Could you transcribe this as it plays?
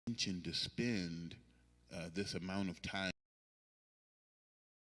to spend this amount of time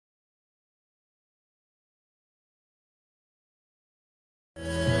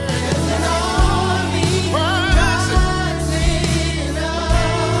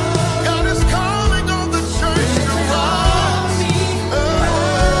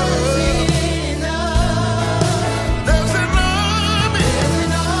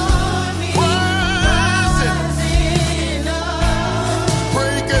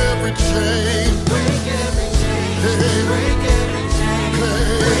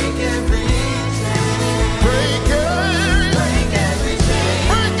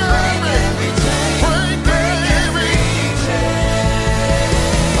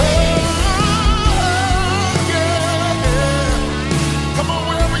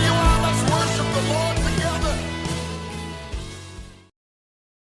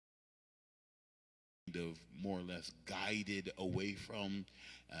of more or less guided away from.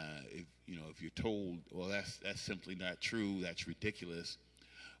 If you're told, well, that's simply not true, that's ridiculous.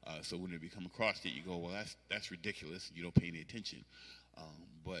 So when you come across it, you go, well, that's ridiculous. You don't pay any attention.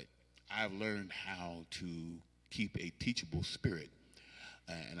 But I've learned how to keep a teachable spirit,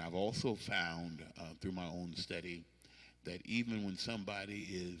 and I've also found through my own study that even when somebody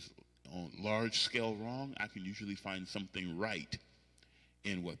is on large scale wrong, I can usually find something right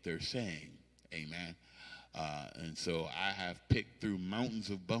in what they're saying. Amen. And so I have picked through mountains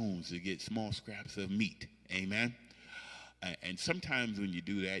of bones to get small scraps of meat. Amen. And sometimes when you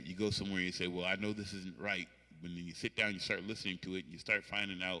do that, you go somewhere and you say, well, I know this isn't right. When you sit down, you start listening to it, and you start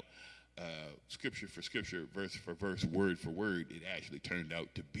finding out scripture for scripture, verse for verse, word for word, it actually turned out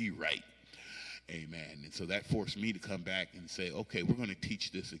to be right. Amen. And so that forced me to come back and say, okay, we're going to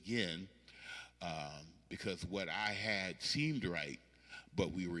teach this again because what I had seemed right,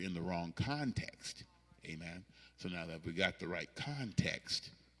 but we were in the wrong context. Amen. So now that we got the right context,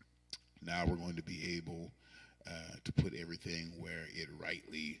 now we're going to be able to put everything where it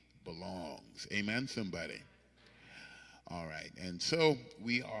rightly belongs. Amen, somebody. All right. And so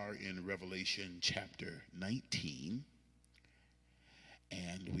we are in Revelation chapter 19.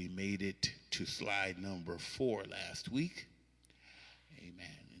 And we made it to slide number 4 last week.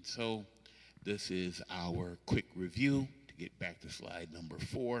 Amen. And so this is our quick review to get back to slide number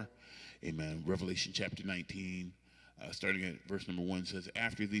 4. Amen. Revelation chapter 19, starting at verse number 1 says,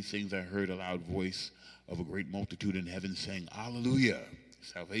 after these things I heard a loud voice of a great multitude in heaven saying, Hallelujah.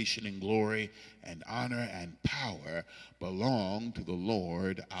 Salvation and glory and honor and power belong to the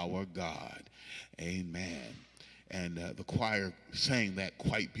Lord our God. Amen. And the choir sang that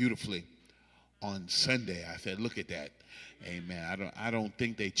quite beautifully on Sunday. I said, look at that. Amen. I don't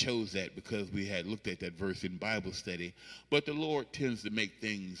think they chose that because we had looked at that verse in Bible study, but the Lord tends to make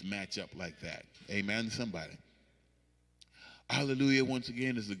things match up like that. Amen, somebody. Hallelujah, once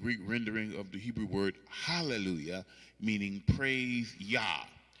again, is the Greek rendering of the Hebrew word hallelujah, meaning praise Yah.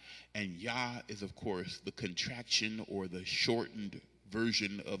 And Yah is, of course, the contraction or the shortened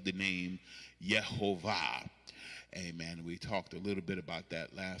version of the name Yehovah. Amen. We talked a little bit about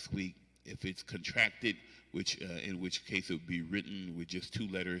that last week. If it's contracted, in which case it would be written with just 2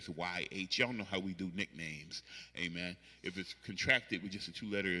 letters, YH. Y'all know how we do nicknames. Amen. If it's contracted with just the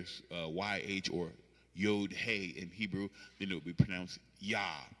 2 letters, YH or Yod Hey in Hebrew, then it would be pronounced Yah.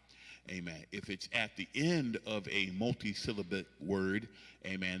 Amen. If it's at the end of a multi-syllabic word,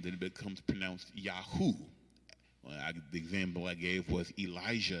 amen, then it becomes pronounced Yahoo. Well, the example I gave was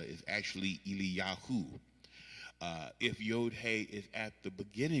Elijah is actually Eliyahu. If Yod Hey is at the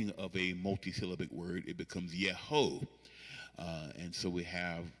beginning of a multi-syllabic word, it becomes Yeho. And so we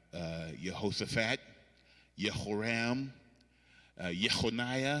have Yehoshaphat, Yehoram,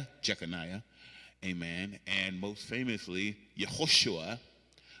 Yehoniah, Jeconiah, amen, and most famously Yehoshua,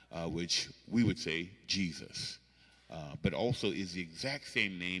 which we would say Jesus, but also is the exact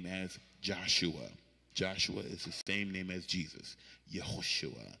same name as Joshua. Joshua is the same name as Jesus,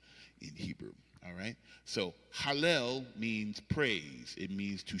 Yehoshua in Hebrew. All right. So Hallel means praise. It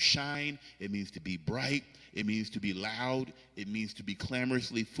means to shine. It means to be bright. It means to be loud. It means to be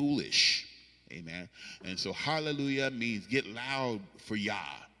clamorously foolish. Amen. And so hallelujah means get loud for Yah.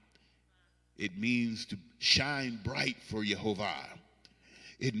 It means to shine bright for Yehovah.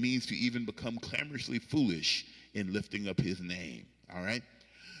 It means to even become clamorously foolish in lifting up his name. All right.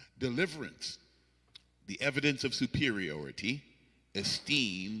 Deliverance, the evidence of superiority,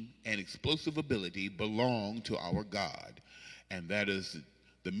 esteem, and explosive ability belong to our God. And that is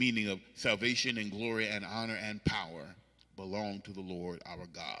the meaning of salvation and glory and honor and power belong to the Lord our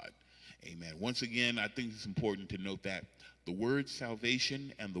God. Amen. Once again, I think it's important to note that the word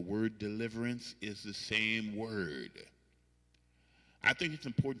salvation and the word deliverance is the same word. I think it's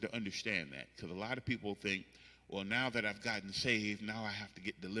important to understand that, because a lot of people think, well, now that I've gotten saved, now I have to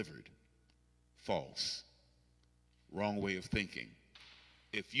get delivered. False. Wrong way of thinking.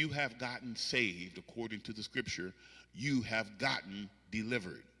 If you have gotten saved according to the scripture, you have gotten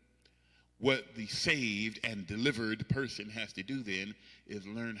delivered. What the saved and delivered person has to do then is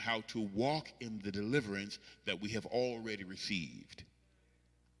learn how to walk in the deliverance that we have already received.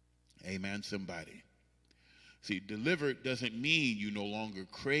 Amen, somebody. See, delivered doesn't mean you no longer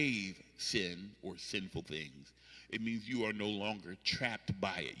crave sin or sinful things. It means you are no longer trapped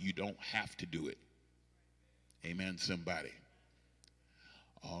by it. You don't have to do it. Amen, somebody.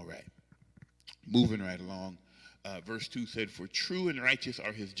 All right. Moving right along. Verse 2 said, "For true and righteous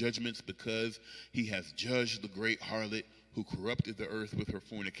are his judgments, because he has judged the great harlot who corrupted the earth with her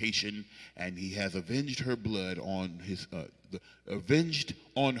fornication, and he has avenged her blood on his avenged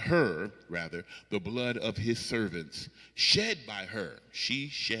on her the blood of his servants, shed by her. She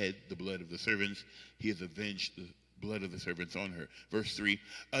shed the blood of the servants. He has avenged the blood of the servants on her." Verse 3,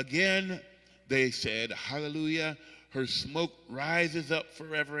 "Again they said, Hallelujah, her smoke rises up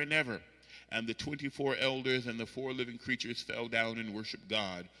forever and ever. And the 24 elders and the 4 living creatures fell down and worshiped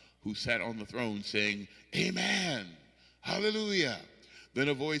God, who sat on the throne, saying, Amen, hallelujah. Then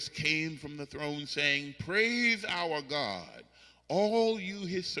a voice came from the throne saying, Praise our God, all you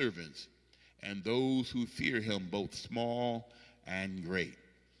his servants, and those who fear him, both small and great."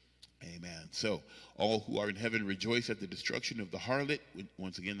 Amen. So, all who are in heaven rejoice at the destruction of the harlot.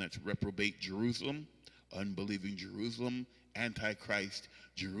 Once again, that's reprobate Jerusalem, unbelieving Jerusalem, Antichrist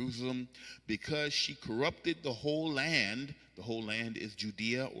Jerusalem, because she corrupted the whole land. The whole land is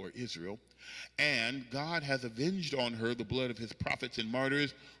Judea or Israel. And God has avenged on her the blood of his prophets and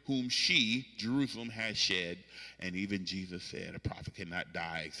martyrs, whom she, Jerusalem, has shed. And even Jesus said, a prophet cannot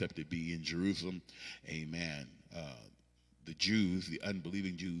die except it be in Jerusalem. Amen. The Jews, the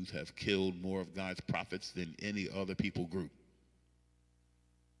unbelieving Jews, have killed more of God's prophets than any other people group.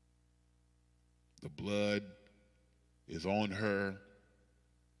 The blood is on her,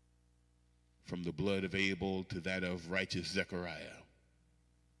 from the blood of Abel to that of righteous Zechariah.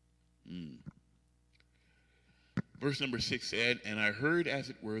 Verse number 6 said, "And I heard, as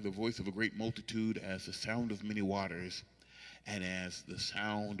it were, the voice of a great multitude, as the sound of many waters, and as the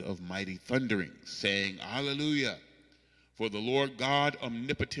sound of mighty thundering, saying, Hallelujah, for the Lord God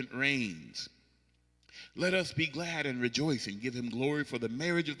omnipotent reigns. Let us be glad and rejoice and give him glory, for the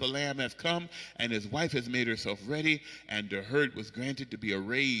marriage of the Lamb has come, and his wife has made herself ready, and to her it was granted to be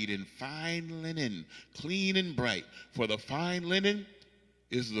arrayed in fine linen, clean and bright. For the fine linen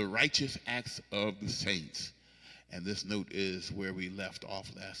is the righteous acts of the saints." And this note is where we left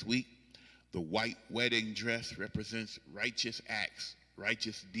off last week. The white wedding dress represents righteous acts,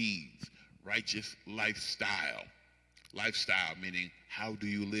 righteous deeds, righteous lifestyle. Lifestyle meaning, how do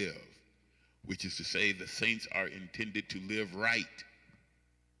you live? Which is to say, the saints are intended to live right.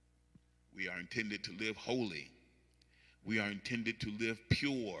 We are intended to live holy. We are intended to live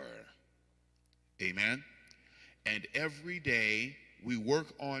pure. Amen? And every day we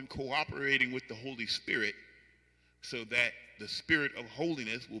work on cooperating with the Holy Spirit so that the spirit of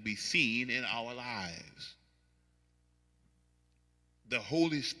holiness will be seen in our lives. The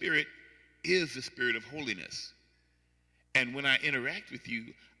Holy Spirit is the spirit of holiness. And when I interact with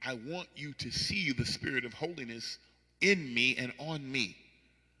you, I want you to see the spirit of holiness in me and on me.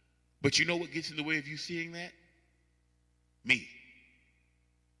 But you know what gets in the way of you seeing that? Me.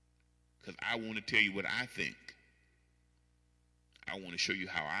 Because I want to tell you what I think. I want to show you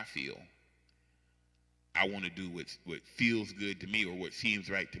how I feel. I want to do what feels good to me or what seems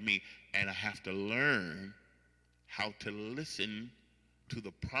right to me. And I have to learn how to listen to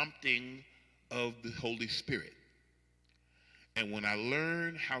the prompting of the Holy Spirit. And when I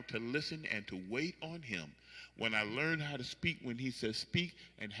learn how to listen and to wait on him, when I learn how to speak when he says speak,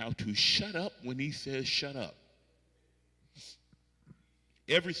 and how to shut up when he says shut up.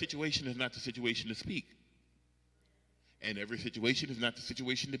 Every situation is not the situation to speak. And every situation is not the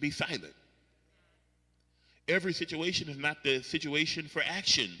situation to be silent. Every situation is not the situation for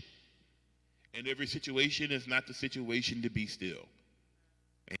action. And every situation is not the situation to be still.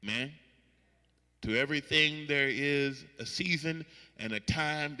 Amen? To everything there is a season and a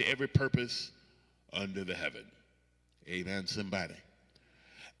time to every purpose under the heaven. Amen, somebody.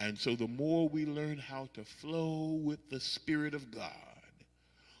 And so the more we learn how to flow with the Spirit of God,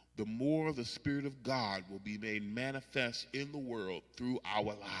 the more the Spirit of God will be made manifest in the world through our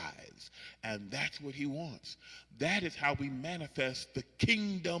lives. And that's what he wants. That is how we manifest the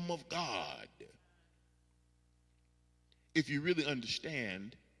kingdom of God. If you really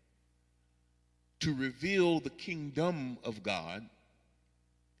understand, to reveal the kingdom of God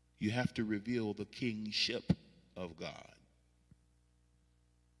You have to reveal the kingship of God.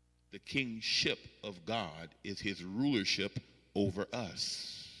 The kingship of God is his rulership over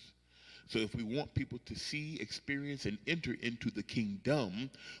us. So if we want people to see, experience, and enter into the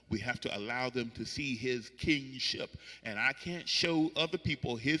kingdom, we have to allow them to see his kingship. And I can't show other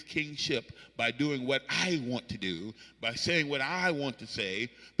people his kingship by doing what I want to do, by saying what I want to say,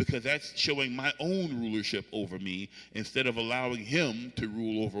 because that's showing my own rulership over me instead of allowing him to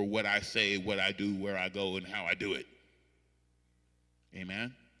rule over what I say, what I do, where I go, and how I do it.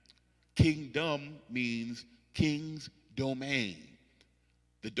 Amen? Kingdom means king's domain.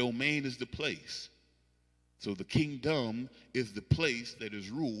 The domain is the place. So the kingdom is the place that is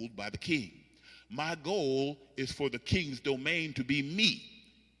ruled by the king. My goal is for the king's domain to be me.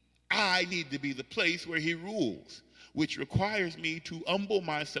 I need to be the place where he rules, which requires me to humble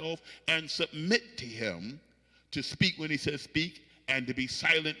myself and submit to him, to speak when he says speak, and to be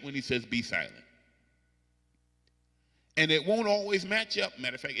silent when he says be silent. And it won't always match up.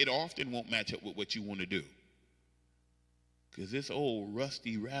 Matter of fact, it often won't match up with what you want to do. Because this old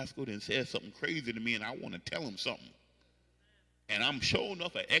rusty rascal then says something crazy to me and I want to tell him something. And I'm sure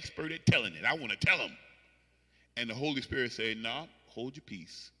enough an expert at telling it. I want to tell him. And the Holy Spirit said, nah, hold your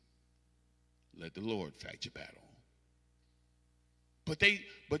peace. Let the Lord fight your battle. But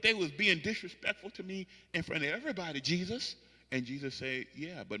they was being disrespectful to me in front of everybody, Jesus. And Jesus said,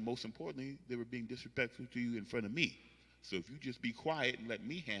 yeah, but most importantly, they were being disrespectful to you in front of me. So if you just be quiet and let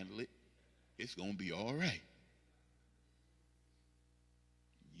me handle it, it's going to be all right.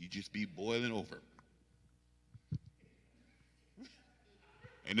 You just be boiling over.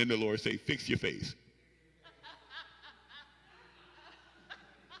 And then the Lord say, fix your face.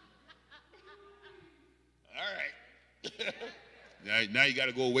 All right. now you got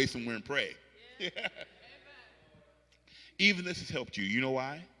to go away somewhere and pray. Yeah. Even this has helped you. You know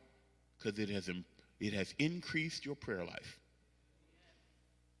why? Because it has increased your prayer life.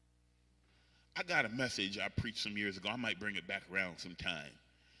 I got a message I preached some years ago. I might bring it back around sometime.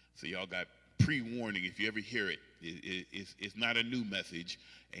 So y'all got pre-warning. If you ever hear it, it's not a new message.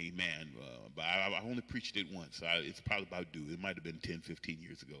 Amen. But I only preached it once. It's probably about due. It might have been 10, 15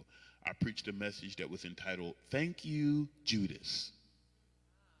 years ago. I preached a message that was entitled, Thank You, Judas.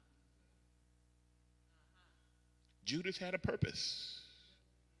 Judas had a purpose.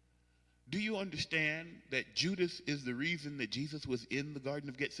 Do you understand that Judas is the reason that Jesus was in the Garden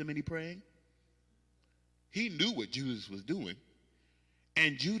of Gethsemane praying? He knew what Judas was doing.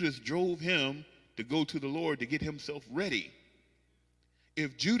 And Judas drove him to go to the Lord to get himself ready.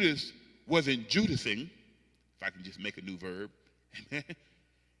 If Judas wasn't Judasing, if I can just make a new verb,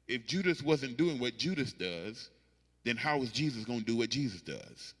 if Judas wasn't doing what Judas does, then how is Jesus going to do what Jesus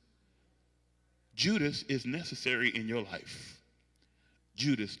does? Judas is necessary in your life.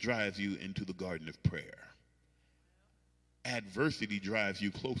 Judas drives you into the garden of prayer. Adversity drives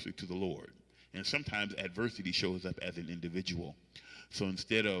you closer to the Lord. And sometimes adversity shows up as an individual. So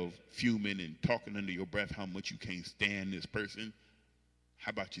instead of fuming and talking under your breath how much you can't stand this person,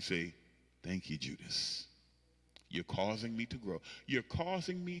 how about you say, thank you, Judas. You're causing me to grow. You're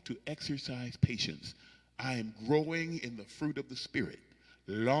causing me to exercise patience. I am growing in the fruit of the Spirit.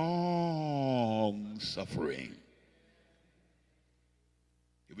 Long suffering.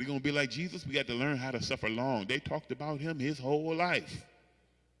 If we're going to be like Jesus, we got to learn how to suffer long. They talked about him his whole life.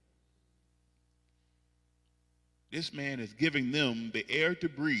 This man is giving them the air to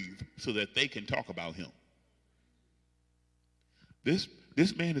breathe so that they can talk about him. This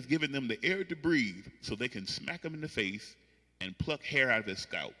man is giving them the air to breathe so they can smack him in the face and pluck hair out of his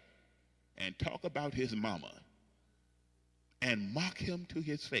scalp and talk about his mama and mock him to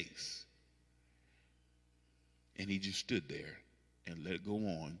his face. And he just stood there and let it go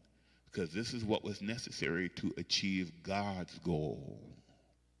on because this is what was necessary to achieve God's goal.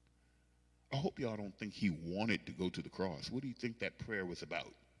 I hope y'all don't think he wanted to go to the cross. What do you think that prayer was about?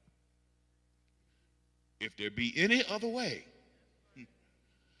 If there be any other way,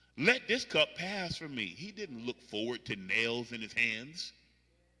 let this cup pass from me. He didn't look forward to nails in his hands.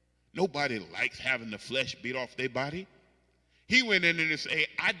 Nobody likes having the flesh beat off their body. He went in there and said,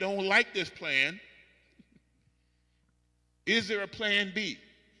 I don't like this plan. Is there a plan B?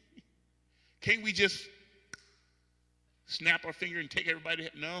 Can't we just snap our finger and take everybody?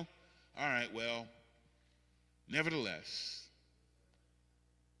 No. All right, well, nevertheless,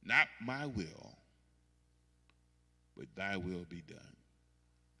 not my will, but thy will be done.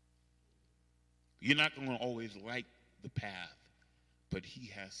 You're not going to always like the path, but he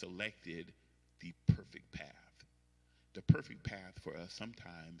has selected the perfect path. The perfect path for us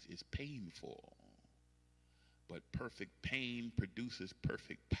sometimes is painful, but perfect pain produces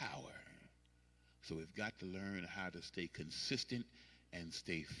perfect power. So we've got to learn how to stay consistent and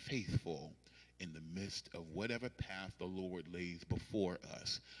stay faithful in the midst of whatever path the Lord lays before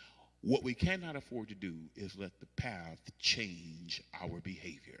us. What we cannot afford to do is let the path change our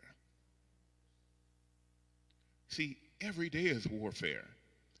behavior. See, every day is warfare.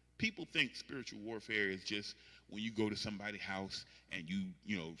 People think spiritual warfare is just when you go to somebody's house and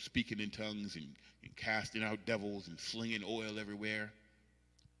you know, speaking in tongues and casting out devils and slinging oil everywhere.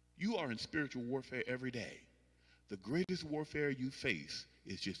 You are in spiritual warfare every day. The greatest warfare you face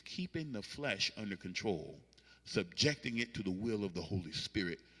is just keeping the flesh under control, subjecting it to the will of the Holy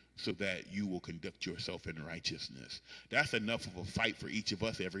Spirit so that you will conduct yourself in righteousness. That's enough of a fight for each of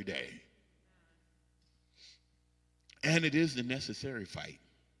us every day. And it is the necessary fight,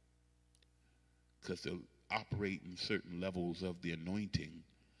 because to operate in certain levels of the anointing,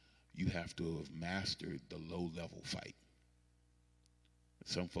 you have to have mastered the low-level fight.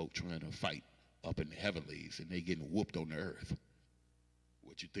 Some folk trying to fight up in the heavenlies and they getting whooped on the earth.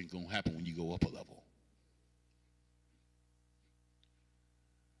 What you think gonna happen when you go up a level?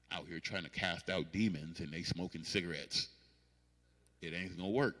 Out here trying to cast out demons and they smoking cigarettes. It ain't gonna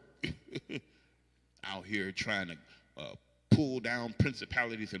work. Out here trying to pull down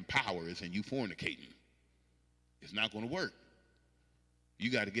principalities and powers and you fornicating. It's not gonna work. You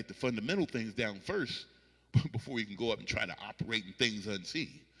got to get the fundamental things down first before you can go up and try to operate in things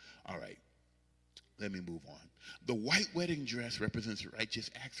unseen. All right, let me move on. The white wedding dress represents righteous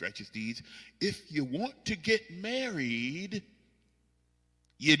acts, righteous deeds. If you want to get married,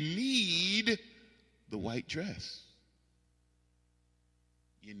 you need the white dress.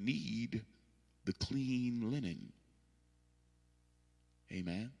 You need the clean linen.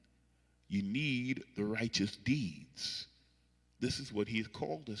 Amen. You need the righteous deeds. This is what he's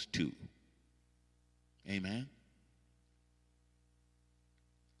called us to. Amen.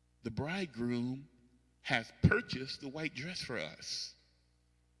 The bridegroom has purchased the white dress for us.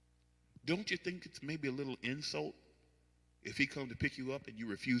 Don't you think it's maybe a little insult if he come to pick you up and you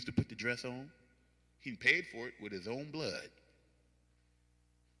refuse to put the dress on? He paid for it with his own blood.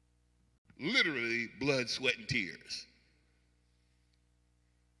 Literally blood, sweat, and tears.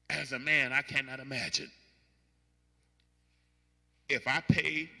 As a man, I cannot imagine if I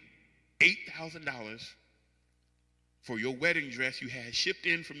paid $8,000 for your wedding dress you had shipped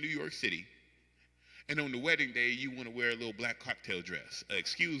in from New York City, and on the wedding day you want to wear a little black cocktail dress.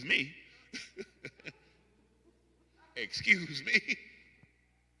 Excuse me. Excuse me.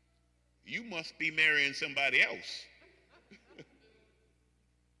 You must be marrying somebody else.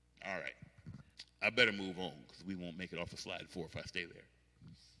 All right. I better move on because we won't make it off of slide 4 if I stay there.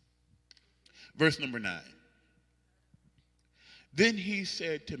 Verse number 9. Then he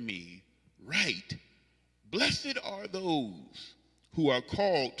said to me, "Write, blessed are those who are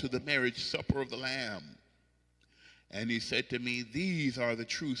called to the marriage supper of the Lamb." And he said to me, "These are the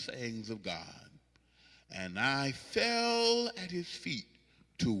true sayings of God." And I fell at his feet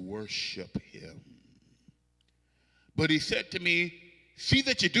to worship him. But he said to me, "See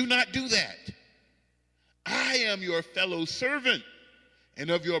that you do not do that. I am your fellow servant and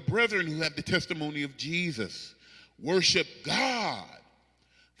of your brethren who have the testimony of Jesus. Worship God,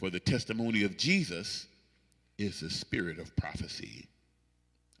 for the testimony of Jesus is the spirit of prophecy."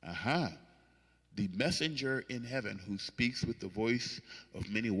 The messenger in heaven who speaks with the voice of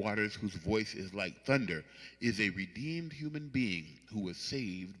many waters, whose voice is like thunder, is a redeemed human being who was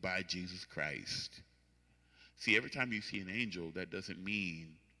saved by Jesus Christ. See, every time you see an angel, that doesn't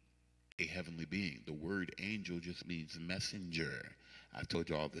mean a heavenly being. The word angel just means messenger. I've told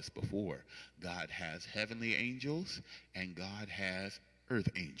you all this before. God has heavenly angels and God has earth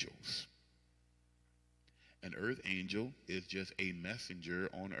angels. An earth angel is just a messenger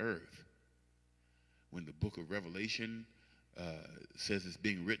on earth. When the book of Revelation says it's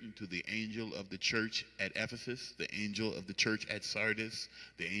being written to the angel of the church at Ephesus, the angel of the church at Sardis,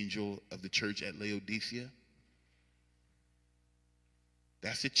 the angel of the church at Laodicea,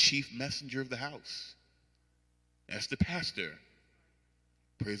 that's the chief messenger of the house. That's the pastor.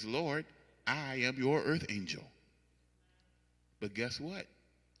 Praise the Lord. I am your earth angel. But guess what?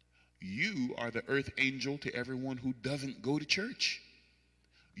 You are the earth angel to everyone who doesn't go to church.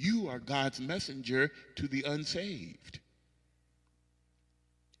 You are God's messenger to the unsaved.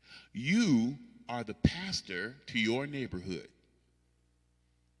 You are the pastor to your neighborhood.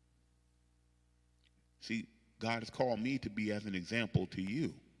 See, God has called me to be as an example to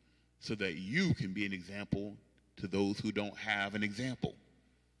you so that you can be an example to those who don't have an example.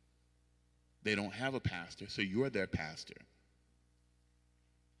 They don't have a pastor, so you're their pastor.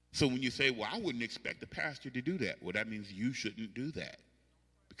 So when you say, well, I wouldn't expect a pastor to do that, well, that means you shouldn't do that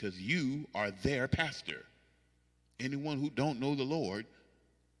because you are their pastor. Anyone who don't know the Lord,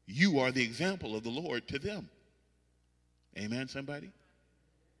 you are the example of the Lord to them. Amen, somebody?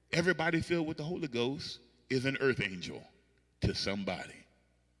 Everybody filled with the Holy Ghost is an earth angel to somebody.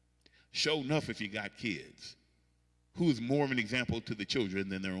 Sure enough, if you got kids, who's more of an example to the children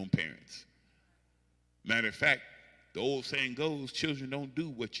than their own parents? Matter of fact, the old saying goes, children don't do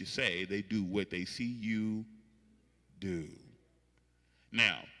what you say, they do what they see you do.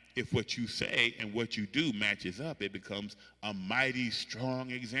 Now, if what you say and what you do matches up, it becomes a mighty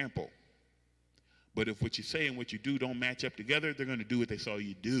strong example. But if what you say and what you do don't match up together, they're going to do what they saw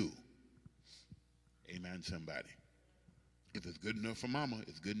you do. Amen, somebody. If it's good enough for mama,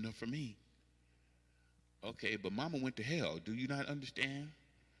 it's good enough for me. Okay, but mama went to hell. Do you not understand?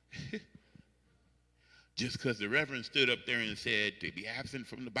 Just because the reverend stood up there and said to be absent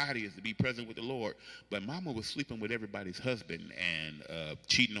from the body is to be present with the Lord. But mama was sleeping with everybody's husband and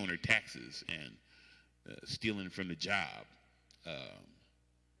cheating on her taxes and stealing from the job.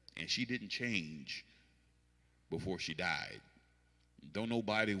 And she didn't change before she died. Don't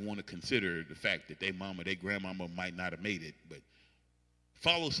nobody want to consider the fact that their mama, their grandmama might not have made it, but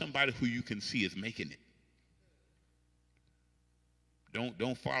follow somebody who you can see is making it.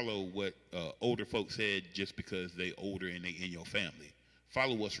 Don't follow what older folks said just because they older and they in your family.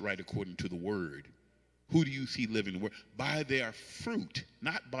 Follow what's right according to the word. Who do you see living the word? By their fruit,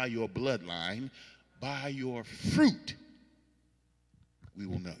 not by your bloodline, by your fruit. We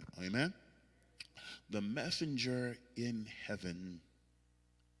will know. Amen? The messenger in heaven.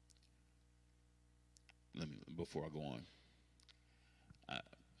 Before I go on,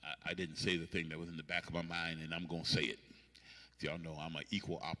 I didn't say the thing that was in the back of my mind, and I'm going to say it. Y'all know I'm an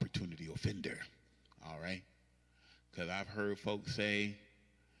equal opportunity offender, all right? Because I've heard folks say,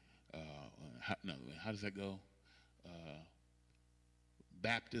 how does that go?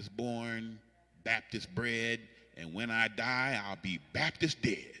 Baptist born, Baptist bred, and when I die, I'll be Baptist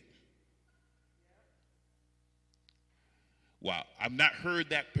dead. Wow, I've not heard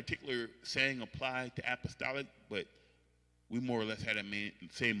that particular saying applied to apostolic, but we more or less had the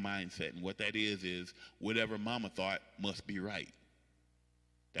same mindset. And what that is whatever mama thought must be right.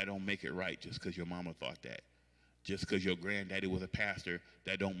 That don't make it right just because your mama thought that. Just because your granddaddy was a pastor,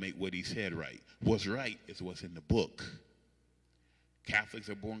 that don't make what he said right. What's right is what's in the book. Catholics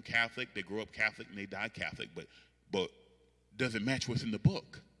are born Catholic, they grow up Catholic, and they die Catholic, but does it match what's in the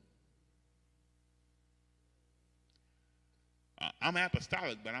book? I'm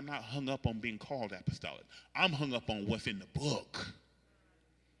apostolic, but I'm not hung up on being called apostolic. I'm hung up on what's in the book.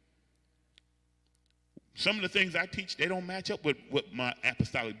 Some of the things I teach, they don't match up with what my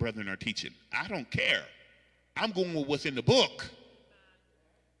apostolic brethren are teaching. I don't care. I'm going with what's in the book.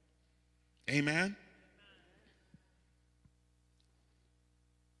 Amen?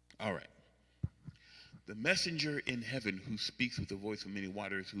 All right. The messenger in heaven who speaks with the voice of many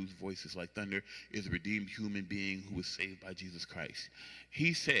waters, whose voice is like thunder, is a redeemed human being who was saved by Jesus Christ.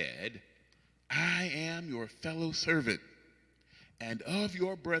 He said, I am your fellow servant and of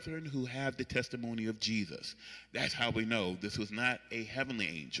your brethren who have the testimony of Jesus. That's how we know this was not a heavenly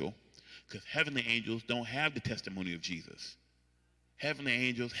angel, because heavenly angels don't have the testimony of Jesus. Heavenly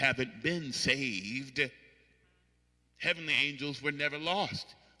angels haven't been saved. Heavenly angels were never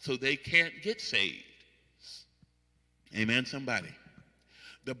lost, so they can't get saved. Amen, somebody.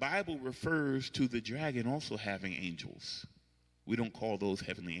 The Bible refers to the dragon also having angels. We don't call those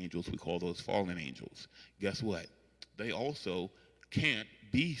heavenly angels, we call those fallen angels. Guess what? They also can't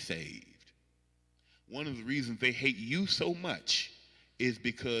be saved. One of the reasons they hate you so much is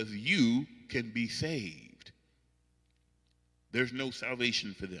because you can be saved. There's no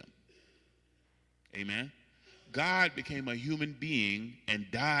salvation for them. Amen? God became a human being and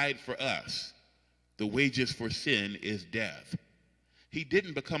died for us. The wages for sin is death. He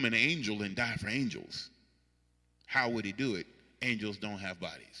didn't become an angel and die for angels. How would he do it? Angels don't have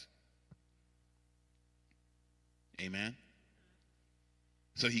bodies. Amen?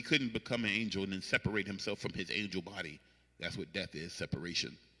 So he couldn't become an angel and then separate himself from his angel body. That's what death is,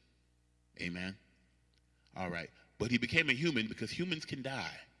 separation. Amen? All right. But he became a human because humans can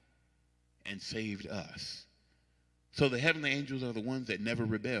die and saved us. So the heavenly angels are the ones that never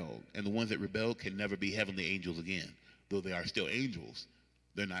rebelled, and the ones that rebelled can never be heavenly angels again. Though they are still angels,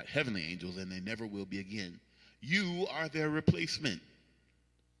 they're not heavenly angels, and they never will be again. You are their replacement.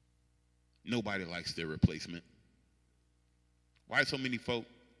 Nobody likes their replacement. Why so many folk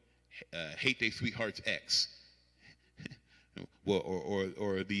hate their sweetheart's ex? Well,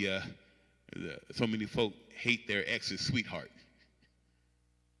 so many folk hate their ex's sweetheart.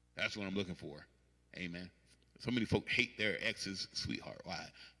 That's what I'm looking for. Amen. So many folk hate their ex's sweetheart. Why?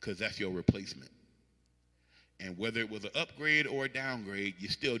 Because that's your replacement. And whether it was an upgrade or a downgrade, you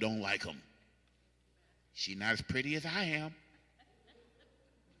still don't like them. She's not as pretty as I am.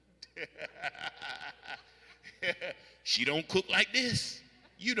 She don't cook like this.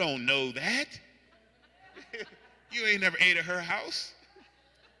 You don't know that. You ain't never ate at her house.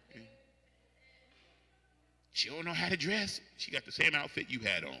 She don't know how to dress. She got the same outfit you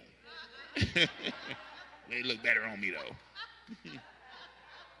had on. They look better on me, though.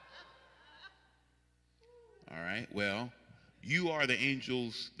 All right, well, you are the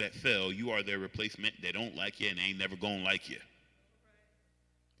angels that fell. You are their replacement. They don't like you and they ain't never gonna like you.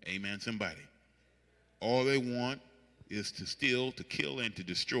 Amen, somebody. All they want is to steal, to kill, and to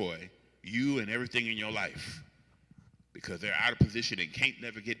destroy you and everything in your life. Because they're out of position and can't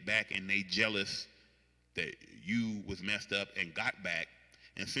never get back, and they jealous that you was messed up and got back.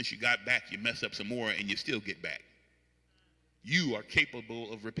 And since you got back, you mess up some more and you still get back. You are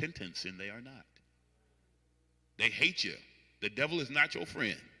capable of repentance and they are not. They hate you. The devil is not your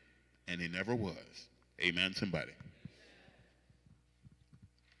friend, and he never was. Amen, somebody.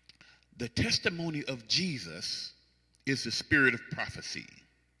 The testimony of Jesus is the spirit of prophecy,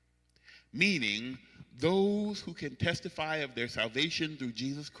 meaning those who can testify of their salvation through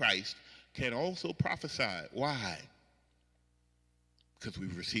Jesus Christ can also prophesy. Why? Because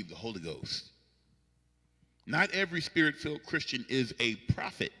we've received the Holy Ghost. Not every spirit-filled Christian is a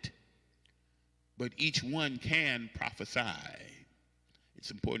prophet, but each one can prophesy.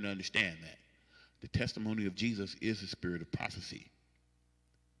 It's important to understand that. The testimony of Jesus is the spirit of prophecy.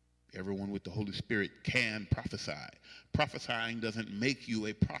 Everyone with the Holy Spirit can prophesy. Prophesying doesn't make you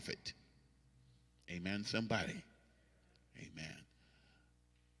a prophet. Amen, somebody. Amen.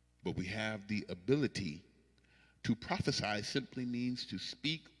 But we have the ability to prophesy. Simply means to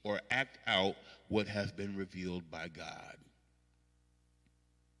speak or act out what has been revealed by God.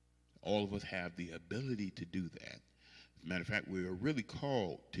 All of us have the ability to do that. As a matter of fact, we are really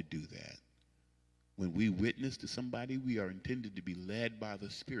called to do that. When we witness to somebody, we are intended to be led by the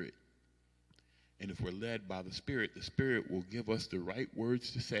Spirit. And if we're led by the Spirit will give us the right words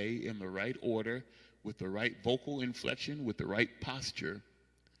to say in the right order, with the right vocal inflection, with the right posture,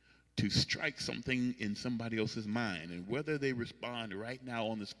 to strike something in somebody else's mind. And whether they respond right now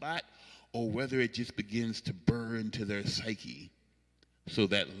on the spot, or whether it just begins to burn to their psyche, so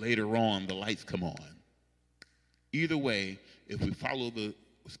that later on the lights come on. Either way, if we follow the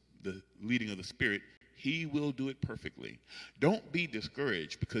leading of the Spirit, he will do it perfectly. Don't be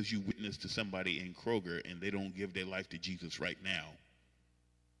discouraged because you witness to somebody in Kroger and they don't give their life to Jesus right now.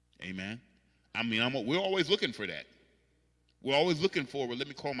 Amen. I mean, we're always looking for that. We're always looking for, well, let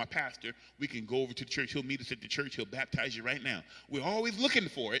me call my pastor. We can go over to the church. He'll meet us at the church. He'll baptize you right now. We're always looking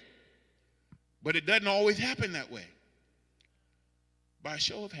for it, but it doesn't always happen that way. By a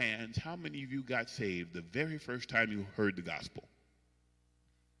show of hands, how many of you got saved the very first time you heard the gospel?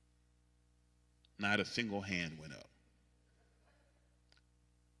 Not a single hand went up.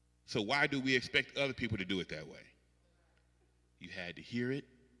 So why do we expect other people to do it that way? You had to hear it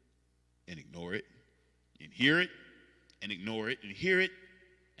and ignore it, and hear it and ignore it, and hear it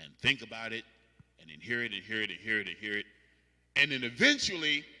and think about it, and then hear it and hear it and hear it and hear it. And then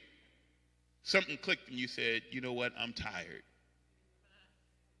eventually something clicked and you said, you know what, I'm tired.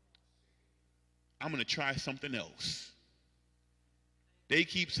 I'm going to try something else. They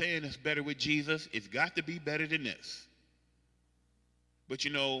keep saying it's better with Jesus. It's got to be better than this. But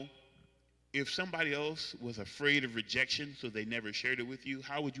you know, if somebody else was afraid of rejection, so they never shared it with you,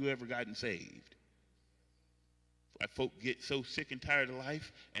 how would you ever gotten saved? Like folk get so sick and tired of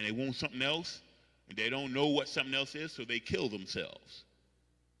life and they want something else, and they don't know what something else is, so they kill themselves.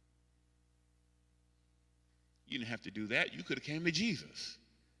 You didn't have to do that. You could have came to Jesus.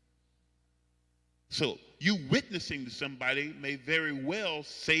 So you witnessing to somebody may very well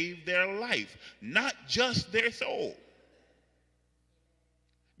save their life, not just their soul.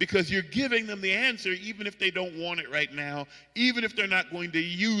 Because you're giving them the answer even if they don't want it right now, even if they're not going to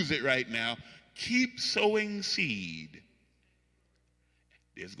use it right now. Keep sowing seed.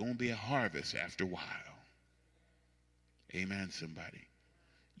 There's going to be a harvest after a while. Amen, somebody.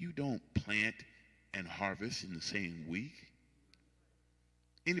 You don't plant and harvest in the same week.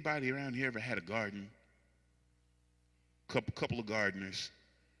 Anybody around here ever had a garden? Couple of gardeners.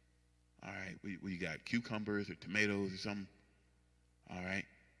 All right, we got cucumbers or tomatoes or something. All right.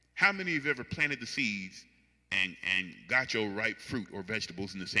 How many of you ever planted the seeds and got your ripe fruit or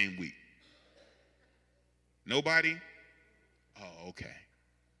vegetables in the same week? Nobody? Oh, okay.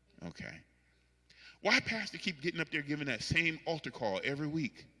 Okay. Why pastor keep getting up there giving that same altar call every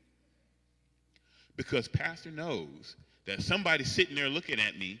week? Because pastor knows that somebody sitting there looking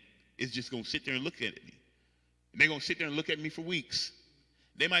at me is just going to sit there and look at me. And they're going to sit there and look at me for weeks.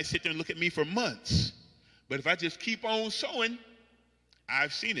 They might sit there and look at me for months. But if I just keep on sowing,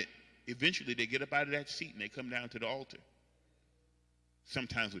 I've seen it. Eventually they get up out of that seat and they come down to the altar.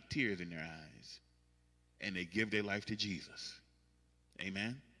 Sometimes with tears in their eyes. And they give their life to Jesus.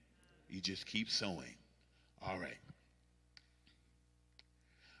 Amen? You just keep sowing. All right.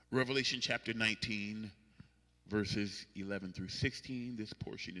 Revelation chapter 19, verses 11 through 16. This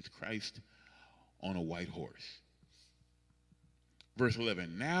portion is Christ on a white horse. Verse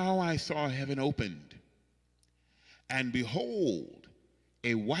 11. Now I saw heaven opened, and behold,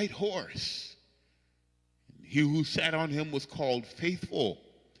 a white horse. He who sat on him was called Faithful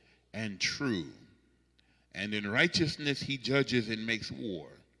and True, and in righteousness he judges and makes war.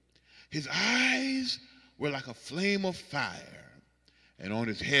 His eyes were like a flame of fire, and on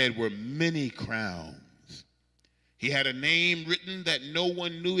his head were many crowns. He had a name written that no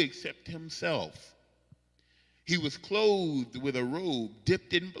one knew except himself. He was clothed with a robe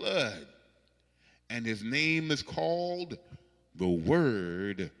dipped in blood, and his name is called the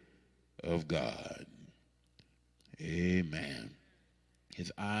Word of God. Amen.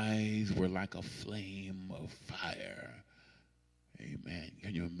 His eyes were like a flame of fire. Amen.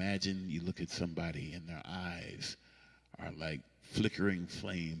 Can you imagine? You look at somebody and their eyes are like flickering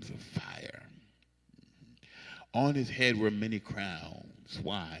flames of fire. On his head were many crowns.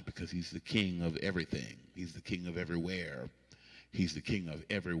 Why? Because he's the king of everything. He's the king of everywhere. He's the king of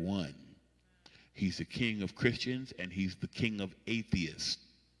everyone. He's the king of Christians, and he's the king of atheists.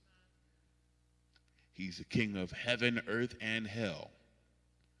 He's the king of heaven, earth, and hell.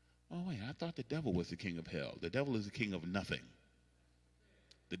 Oh, wait, I thought the devil was the king of hell. The devil is the king of nothing.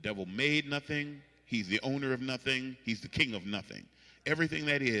 The devil made nothing. He's the owner of nothing. He's the king of nothing. Everything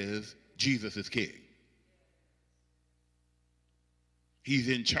that is, Jesus is king. He's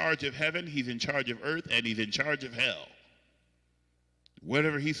in charge of heaven, he's in charge of earth, and he's in charge of hell.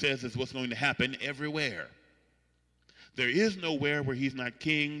 Whatever he says is what's going to happen everywhere. There is nowhere where he's not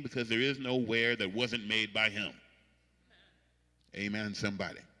king, because there is nowhere that wasn't made by him. Amen,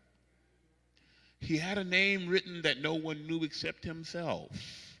 somebody. He had a name written that no one knew except himself.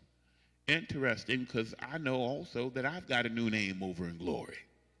 Interesting, because I know also that I've got a new name over in glory.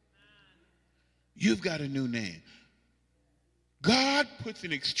 You've got a new name. God puts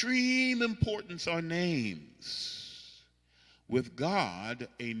an extreme importance on names. With God,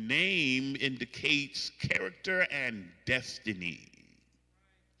 a name indicates character and destiny.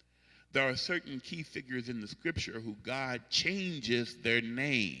 There are certain key figures in the scripture who God changes their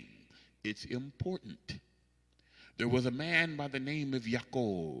name. It's important. There was a man by the name of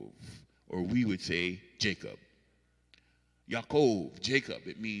Yaakov, or we would say Jacob. Yaakov, Jacob,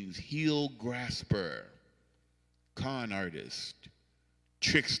 it means heel grasper, con artist,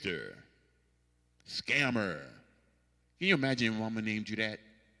 trickster, scammer. Can you imagine your mama named you that?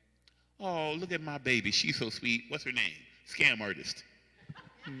 Oh, look at my baby. She's so sweet. What's her name? Scam artist.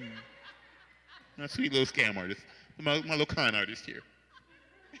 A sweet little scam artist. My little con artist here.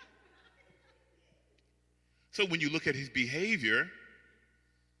 So when you look at his behavior,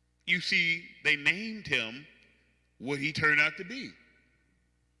 you see they named him what he turned out to be.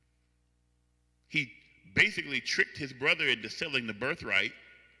 He basically tricked his brother into selling the birthright.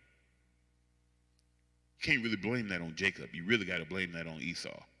 Can't really blame that on Jacob. You really got to blame that on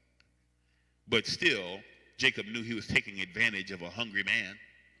Esau. But still, Jacob knew he was taking advantage of a hungry man.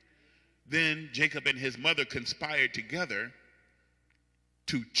 Then Jacob and his mother conspired together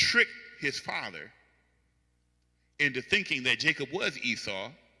to trick his father into thinking that Jacob was Esau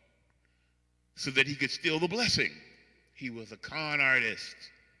so that he could steal the blessing. He was a con artist.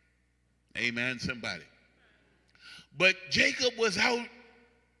 Amen, somebody. But Jacob was out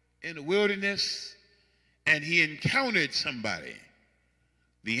in the wilderness, and he encountered somebody,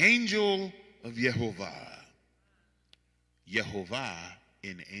 the angel of Yehovah. Yehovah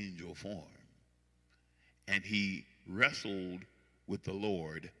in angel form. And he wrestled with the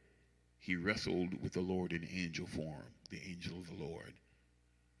Lord. He wrestled with the Lord in angel form, the angel of the Lord.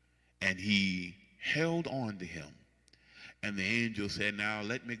 And he held on to him. And the angel said, now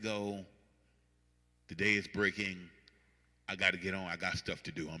let me go. The day is breaking. I got to get on. I got stuff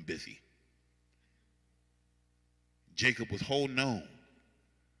to do. I'm busy. Jacob was holding on.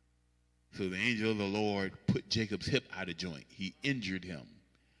 So the angel of the Lord put Jacob's hip out of joint. He injured him.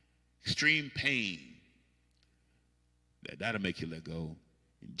 Extreme pain. That'll make you let go.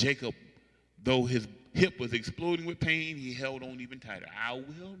 Jacob, though his hip was exploding with pain, he held on even tighter. I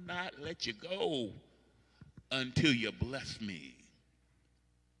will not let you go until you bless me.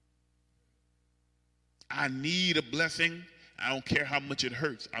 I need a blessing. I don't care how much it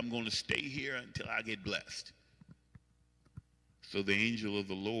hurts. I'm going to stay here until I get blessed. So the angel of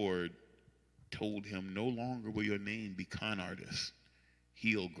the Lord told him, no longer will your name be con artist,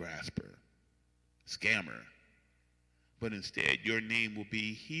 heel grasper, scammer, but instead your name will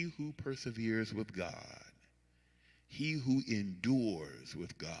be he who perseveres with God, he who endures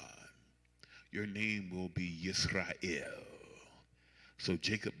with God. Your name will be Yisrael. So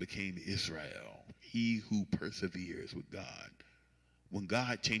Jacob became Israel, he who perseveres with God. When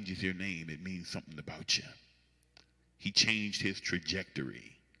God changes your name, it means something about you. He changed his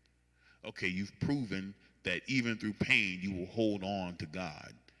trajectory. Okay, you've proven that even through pain, you will hold on to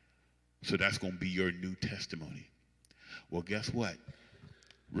God. So that's going to be your new testimony. Well, guess what?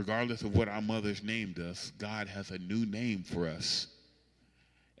 Regardless of what our mothers named us, God has a new name for us.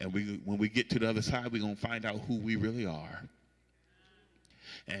 And when we get to the other side, we're going to find out who we really are.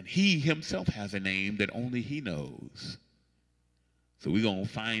 And he himself has a name that only he knows. So we're going to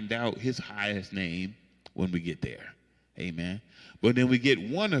find out his highest name when we get there. Amen. But then we get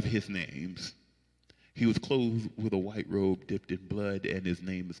one of his names. He was clothed with a white robe dipped in blood, and his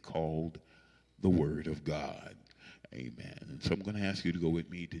name is called the Word of God. Amen. And so I'm going to ask you to go with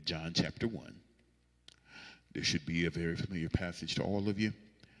me to John chapter 1. This should be a very familiar passage to all of you.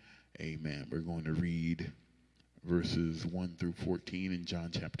 Amen. We're going to read verses 1 through 14 in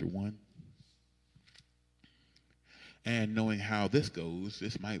John chapter 1. And knowing how this goes,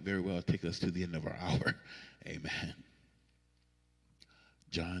 this might very well take us to the end of our hour. Amen.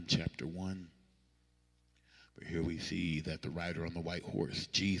 John chapter 1. But here we see that the rider on the white horse,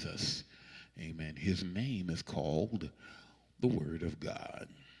 Jesus, amen, his name is called the Word of God.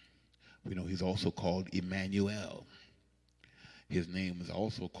 We know he's also called Emmanuel. His name is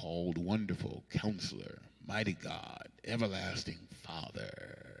also called Wonderful Counselor, Mighty God, Everlasting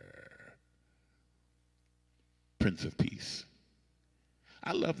Father, Prince of Peace.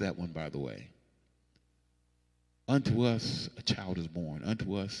 I love that one, by the way. Unto us a child is born.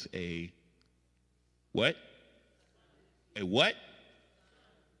 Unto us a what? A what?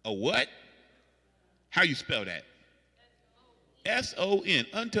 A what? How you spell that? S-O-N.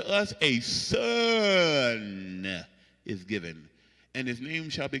 Unto us a son is given, and his name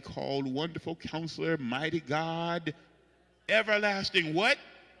shall be called Wonderful Counselor, Mighty God, Everlasting what?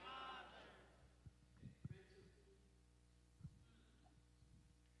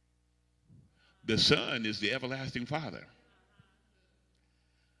 The Son is the everlasting Father.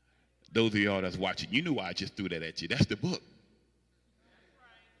 Those of y'all that's watching, you knew why I just threw that at you. That's the book.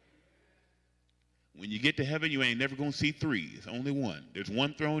 When you get to heaven, you ain't never going to see three. It's only one. There's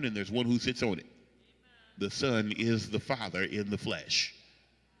one throne and there's one who sits on it. The Son is the Father in the flesh.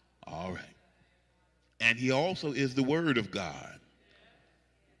 All right. And he also is the Word of God.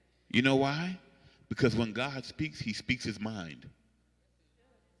 You know why? Because when God speaks, he speaks his mind.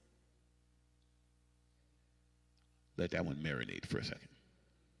 Let that one marinate for a second.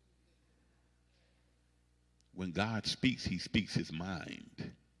 When God speaks, he speaks his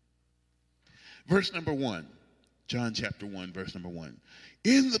mind. Verse number 1, John chapter 1, verse number 1.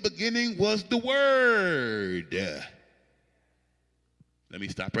 In the beginning was the Word. Let me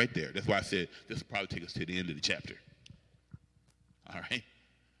stop right there. That's why I said this will probably take us to the end of the chapter. All right.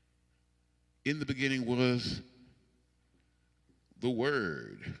 In the beginning was the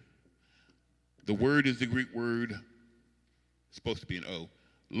Word. The word is the Greek word, supposed to be an O,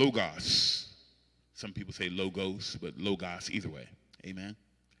 logos. Some people say logos, but logos either way. Amen.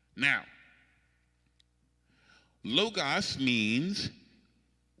 Now, logos means,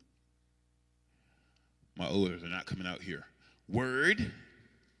 my O's are not coming out here. Word.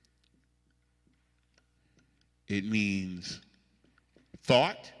 It means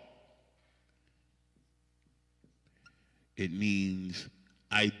thought. It means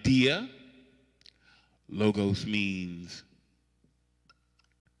idea. Logos means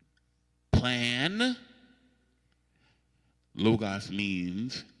plan. Logos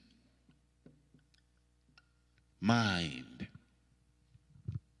means mind.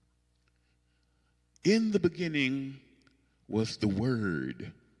 In the beginning was the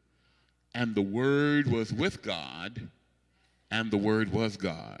Word, and the Word was with God, and the Word was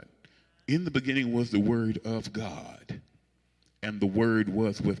God. In the beginning was the Word of God, and the Word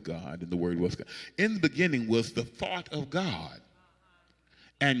was with God, and the Word was God. In the beginning was the thought of God,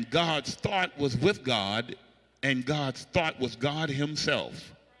 and God's thought was with God, and God's thought was God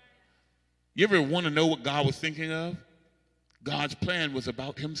himself. You ever want to know what God was thinking of? God's plan was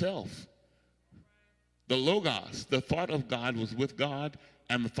about himself. The Logos, the thought of God was with God,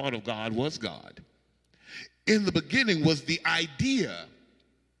 and the thought of God was God. In the beginning was the idea,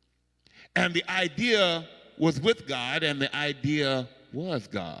 And the idea was with God, and the idea was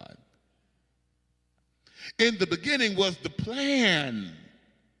God. In the beginning was the plan.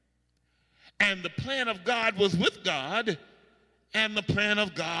 And the plan of God was with God, and the plan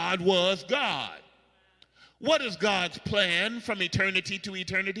of God was God. What is God's plan from eternity to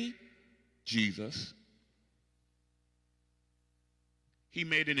eternity? Jesus. He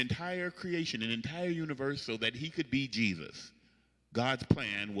made an entire creation, an entire universe so that he could be Jesus. God's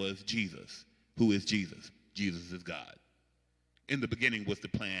plan was Jesus. Who is Jesus? Jesus is God. In the beginning was the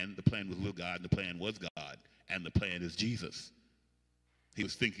plan was with God, and the plan was God, and the plan is Jesus. He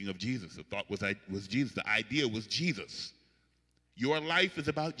was thinking of Jesus. The thought was Jesus. The idea was Jesus. Your life is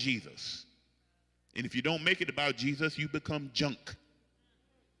about Jesus. And if you don't make it about Jesus, you become junk.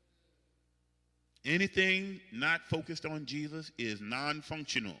 Anything not focused on Jesus is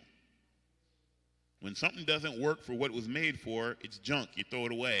non-functional. When something doesn't work for what it was made for, it's junk. You throw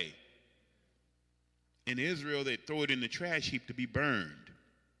it away. In Israel, they throw it in the trash heap to be burned.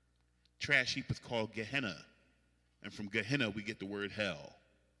 Trash heap is called Gehenna. And from Gehenna, we get the word hell.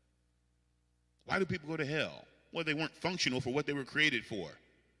 Why do people go to hell? Well, they weren't functional for what they were created for.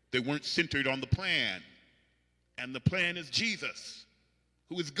 They weren't centered on the plan. And the plan is Jesus,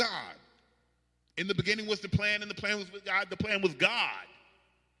 who is God. In the beginning was the plan, and the plan was with God. The plan was God.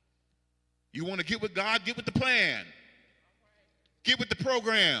 You want to get with God? Get with the plan. Get with the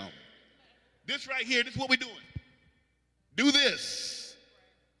program. This right here, this is what we're doing. Do this.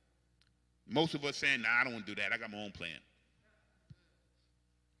 Most of us saying, nah, I don't want to do that. I got my own plan.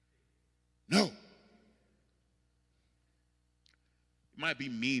 No. It might be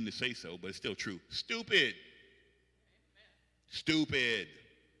mean to say so, but it's still true. Stupid. Stupid.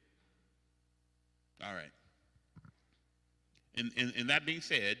 All right. And that being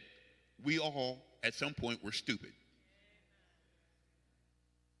said, we all, at some point, were stupid.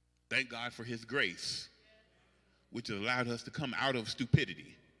 Thank God for his grace, which allowed us to come out of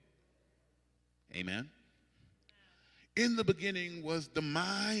stupidity. Amen. In the beginning was the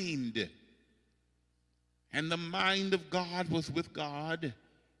mind, and the mind of God was with God,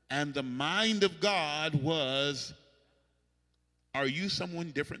 and the mind of God was, are you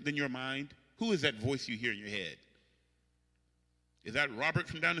someone different than your mind? Who is that voice you hear in your head? Is that Robert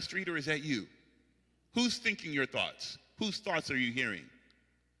from down the street, or is that you? Who's thinking your thoughts? Whose thoughts are you hearing?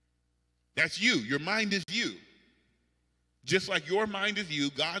 That's you. Your mind is you. Just like your mind is you,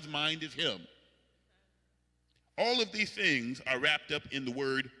 God's mind is him. All of these things are wrapped up in the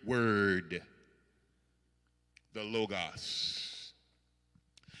word, the Logos.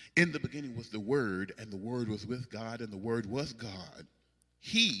 In the beginning was the Word, and the Word was with God, and the Word was God.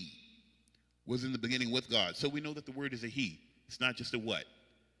 He was in the beginning with God. So we know that the word is a he. It's not just a what.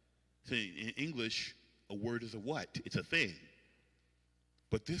 So in English, a word is a what. It's a thing.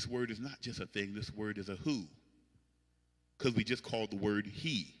 But this word is not just a thing. This word is a who. Because we just called the word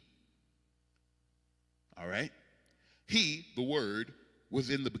he. All right? He, the Word, was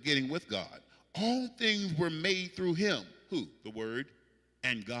in the beginning with God. All things were made through him. Who? The Word.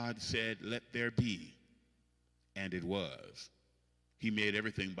 And God said, let there be. And it was. He made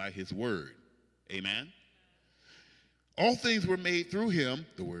everything by his word. Amen? All things were made through him,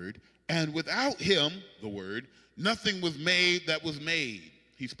 the Word. And without him, the Word, nothing was made that was made.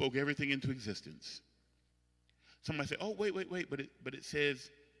 He spoke everything into existence. Somebody say, oh, wait, but it says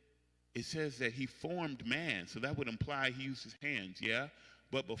that he formed man, so that would imply he used his hands, yeah?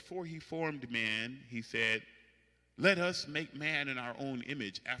 But before he formed man, he said, let us make man in our own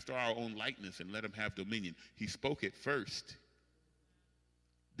image, after our own likeness, and let him have dominion. He spoke it first.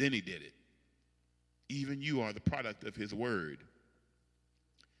 Then he did it. Even you are the product of his word.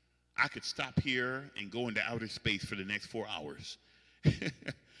 I could stop here and go into outer space for the next 4 hours.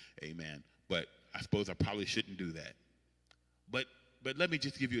 Amen. But I suppose I probably shouldn't do that. But let me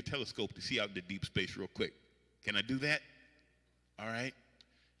just give you a telescope to see out into deep space real quick. Can I do that? All right.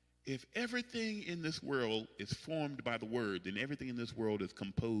 If everything in this world is formed by the word, then everything in this world is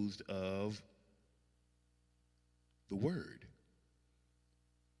composed of the word.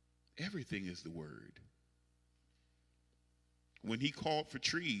 Everything is the word. When he called for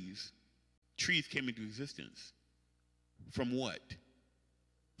trees, trees came into existence. From what?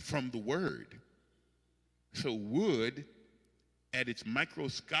 From the word. So wood, at its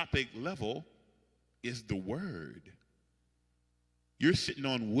microscopic level, is the word. You're sitting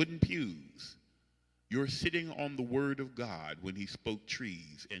on wooden pews. You're sitting on the word of God when he spoke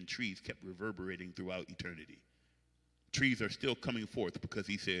trees, and trees kept reverberating throughout eternity. Trees are still coming forth because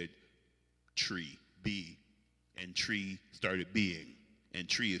he said, tree, be, and tree started being, and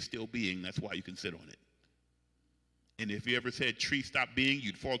tree is still being. That's why you can sit on it. And if he ever said, tree, stop being,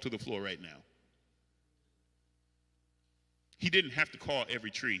 you'd fall to the floor right now. He didn't have to call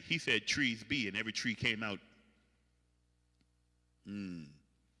every tree. He said, trees be, and every tree came out.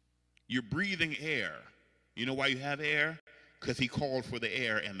 You're breathing air. You know why you have air? Because he called for the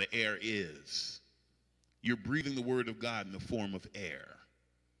air, and the air is. You're breathing the word of God in the form of air.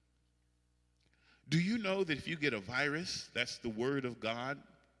 Do you know that if you get a virus, that's the word of God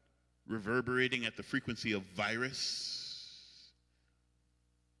reverberating at the frequency of virus?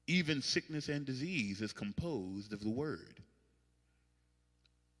 Even sickness and disease is composed of the word.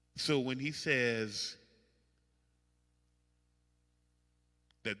 So when he says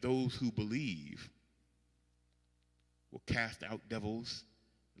that those who believe will cast out devils,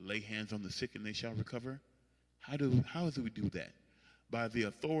 lay hands on the sick, and they shall recover, how do we do that? By the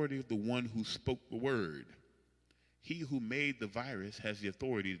authority of the one who spoke the word. He who made the virus has the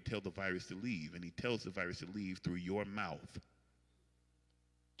authority to tell the virus to leave, and he tells the virus to leave through your mouth.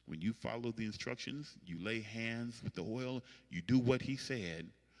 When you follow the instructions, you lay hands with the oil, you do what he said,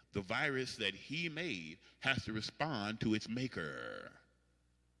 the virus that he made has to respond to its maker.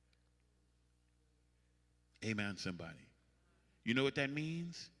 Amen, somebody. You know what that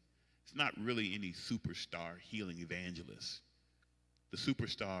means? It's not really any superstar healing evangelist. The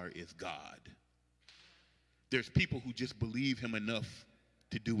superstar is God. There's people who just believe him enough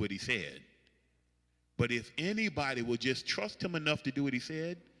to do what he said. But if anybody will just trust him enough to do what he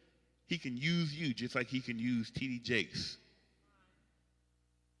said, he can use you just like he can use T.D. Jakes,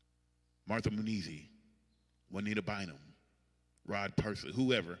 Martha Munizzi, Juanita Bynum, Rod Parsley,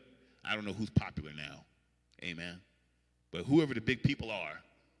 whoever. I don't know who's popular now. Amen. But whoever the big people are,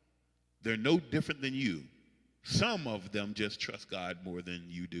 they're no different than you. Some of them just trust God more than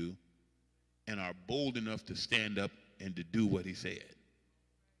you do and are bold enough to stand up and to do what he said.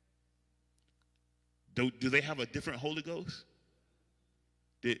 Do they have a different Holy Ghost?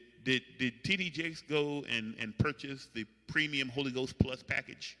 Did T.D. Jakes go and purchase the premium Holy Ghost Plus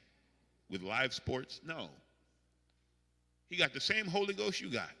package with live sports? No. He got the same Holy Ghost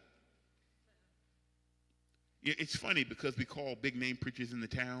you got. It's funny because we call big name preachers in the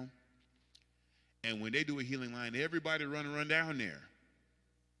town, and when they do a healing line, everybody run down there.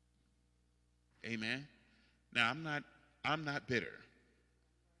 Amen. Now I'm not bitter.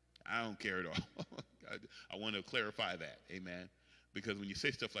 I don't care at all. I want to clarify that. Amen. Because when you say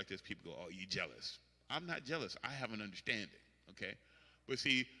stuff like this, people go, "Oh, you jealous?" I'm not jealous. I have an understanding. Okay. But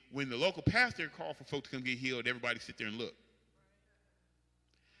see, when the local pastor called for folks to come get healed, everybody sit there and look.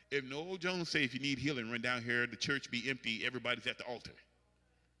 If Noel Jones say, if you need healing, run down here, the church be empty, everybody's at the altar.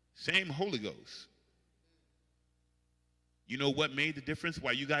 Same Holy Ghost. You know what made the difference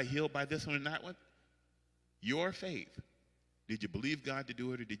why you got healed by this one and that one? Your faith. Did you believe God to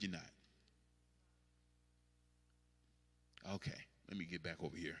do it or did you not? Okay, let me get back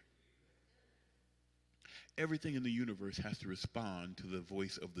over here. Everything in the universe has to respond to the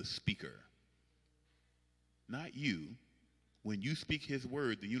voice of the speaker. Not you. When you speak his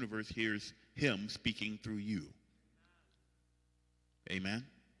word, the universe hears him speaking through you. Amen?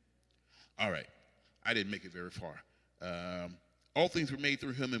 All right. I didn't make it very far. All things were made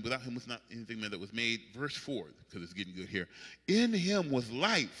through him, and without him was not anything that was made. Verse 4, because it's getting good here. In him was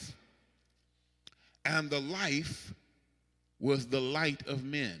life, and the life was the light of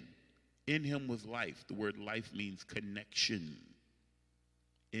men. In him was life. The word life means connection.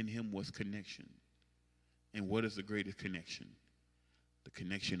 In him was connection. And what is the greatest connection? The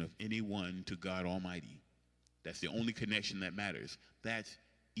connection of anyone to God Almighty. That's the only connection that matters. That's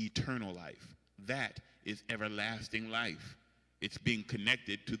eternal life. That is everlasting life. It's being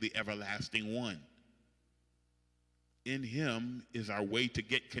connected to the everlasting one. In him is our way to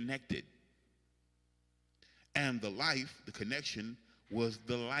get connected. And the life, the connection, was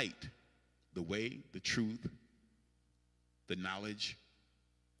the light, the way, the truth, the knowledge,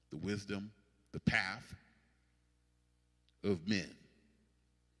 the wisdom, the path of men.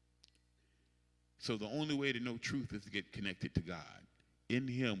 So the only way to know truth is to get connected to God. In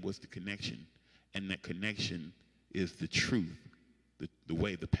him was the connection, and that connection is the truth, the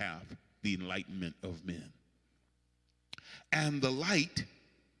way, the path, the enlightenment of men. And the light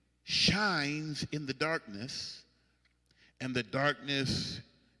shines in the darkness, and the darkness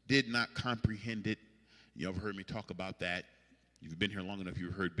did not comprehend it. You ever heard me talk about that? You've been here long enough,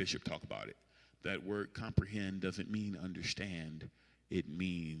 you've heard Bishop talk about it. That word comprehend doesn't mean understand. It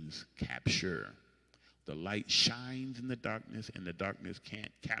means capture. The light shines in the darkness, and the darkness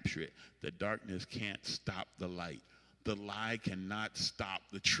can't capture it. The darkness can't stop the light. The lie cannot stop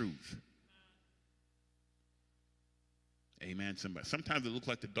the truth. Amen, somebody. Sometimes it looks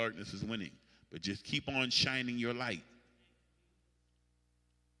like the darkness is winning, but just keep on shining your light.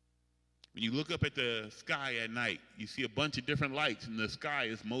 When you look up at the sky at night, you see a bunch of different lights, and the sky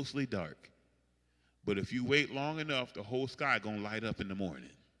is mostly dark. But if you wait long enough, the whole sky is going to light up in the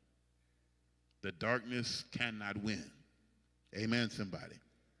morning. The darkness cannot win. Amen, somebody.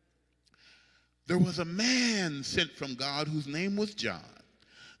 There was a man sent from God whose name was John.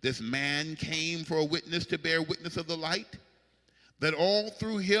 This man came for a witness to bear witness of the light, that all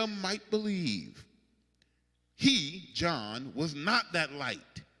through him might believe. He, John, was not that light,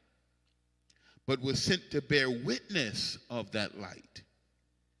 but was sent to bear witness of that light.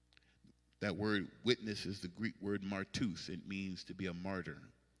 That word witness is the Greek word martus. It means to be a martyr.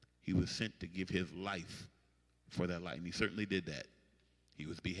 He was sent to give his life for that light, and he certainly did that. He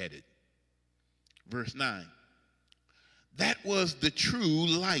was beheaded. Verse 9. That was the true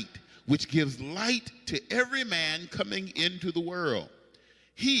light, which gives light to every man coming into the world.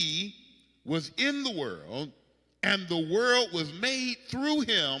 He was in the world, and the world was made through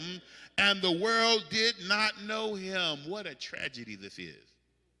him, and the world did not know him. What a tragedy this is.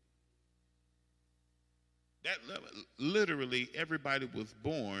 That literally everybody was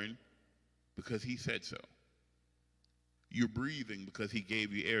born because he said so. You're breathing because he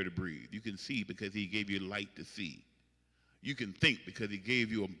gave you air to breathe. You can see because he gave you light to see. You can think because he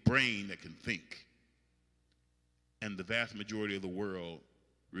gave you a brain that can think. And the vast majority of the world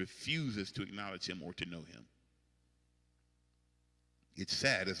refuses to acknowledge him or to know him. It's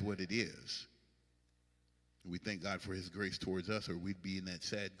sad as what it is. We thank God for his grace towards us, or we'd be in that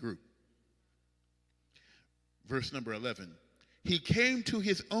sad group. Verse number 11. He came to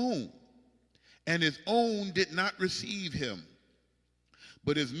his own, and his own did not receive him.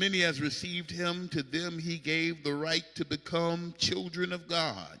 But as many as received him, to them he gave the right to become children of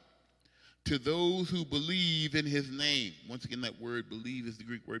God, to those who believe in his name. Once again, that word believe is the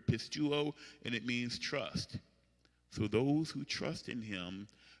Greek word pisteuo, and it means trust. So those who trust in him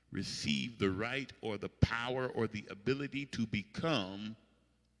receive the right or the power or the ability to become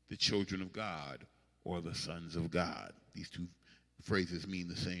the children of God or the sons of God. These two phrases mean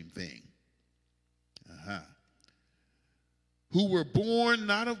the same thing. Who were born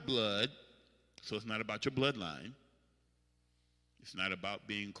not of blood, so it's not about your bloodline. It's not about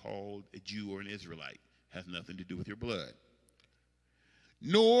being called a Jew or an Israelite. It has nothing to do with your blood.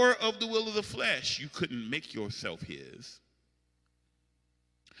 Nor of the will of the flesh. You couldn't make yourself his.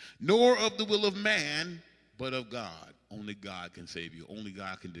 Nor of the will of man, but of God. Only God can save you. Only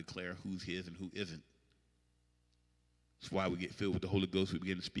God can declare who's his and who isn't. That's why we get filled with the Holy Ghost. We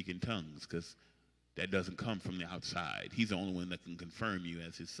begin to speak in tongues, because that doesn't come from the outside. He's the only one that can confirm you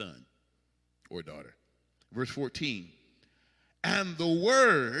as his son or daughter. Verse 14. And the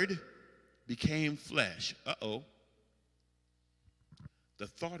Word became flesh. Uh-oh. The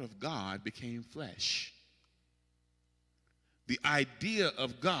thought of God became flesh. The idea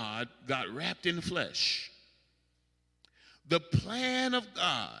of God got wrapped in flesh. The plan of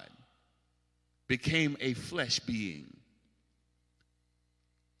God became a flesh being.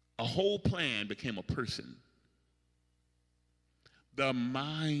 A whole plan became a person. The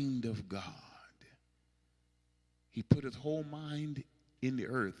mind of God. He put his whole mind in the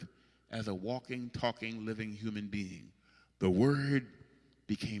earth as a walking, talking, living human being. The Word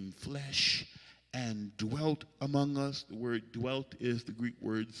became flesh and dwelt among us. The word dwelt is the Greek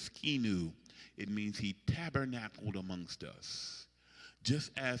word skinu. It means he tabernacled amongst us.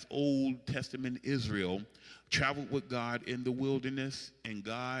 Just as Old Testament Israel traveled with God in the wilderness, and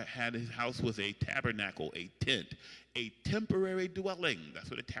God had his house was a tabernacle, a tent, a temporary dwelling. That's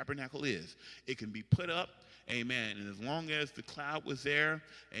what a tabernacle is. It can be put up, amen, and as long as the cloud was there,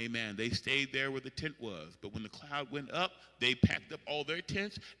 amen, they stayed there where the tent was. But when the cloud went up, they packed up all their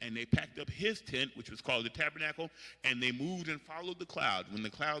tents, and they packed up his tent, which was called the tabernacle, and they moved and followed the cloud. When the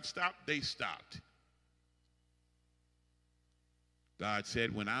cloud stopped, they stopped. God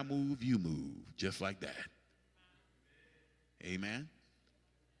said, when I move, you move, just like that. Amen.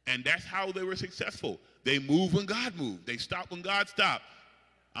 And that's how they were successful. They moved when God moved. They stopped when God stopped.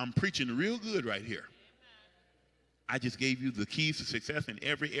 I'm preaching real good right here. I just gave you the keys to success in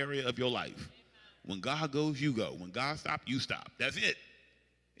every area of your life. When God goes, you go. When God stops, you stop. That's it.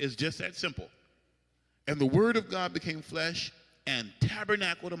 It's just that simple. And the Word of God became flesh and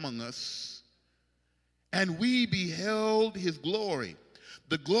tabernacled among us, and we beheld his glory,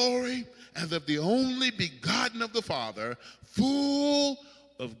 the glory as of the only begotten of the Father, full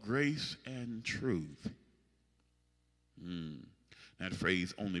of grace and truth. That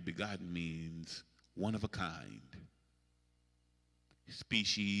phrase, only begotten, means one of a kind,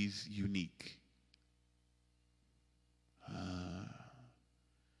 species unique.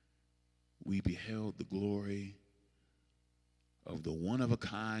 we beheld the glory of the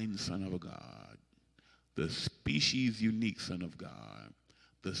one-of-a-kind Son of God, the species unique Son of God,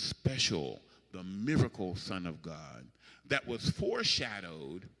 the special, the miracle Son of God that was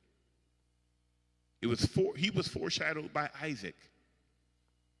foreshadowed. He was foreshadowed by Isaac.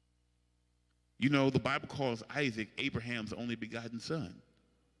 You know, the Bible calls Isaac Abraham's only begotten son.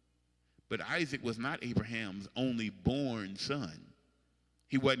 But Isaac was not Abraham's only born son.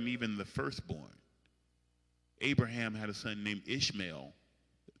 He wasn't even the firstborn. Abraham had a son named Ishmael,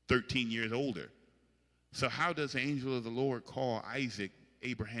 13 years older. So how does the angel of the Lord call Isaac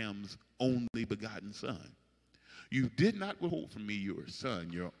Abraham's only begotten son? You did not withhold from me your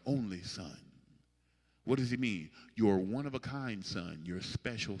son, your only son. What does he mean? Your one-of-a-kind son, your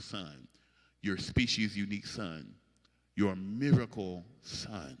special son, your species unique son, your miracle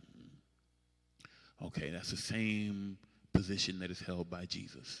son. Okay, that's the same position that is held by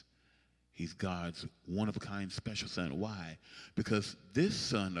Jesus. He's God's one-of-a-kind special son. Why? Because this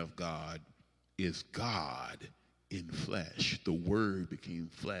Son of God is God in flesh. The Word became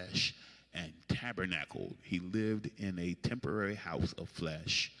flesh and tabernacled. He lived in a temporary house of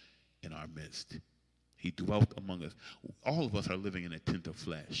flesh in our midst. He dwelt among us. All of us are living in a tent of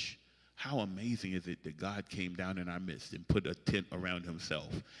flesh. How amazing is it that God came down in our midst and put a tent around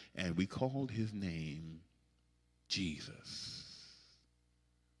himself, and we called his name Jesus.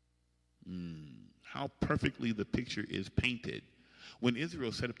 How perfectly the picture is painted. When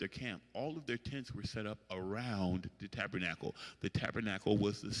Israel set up their camp, all of their tents were set up around the tabernacle. The tabernacle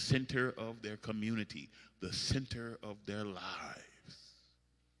was the center of their community, the center of their lives.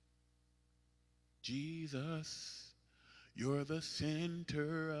 Jesus, you're the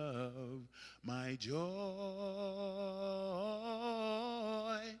center of my joy.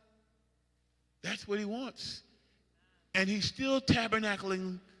 That's what he wants. And he's still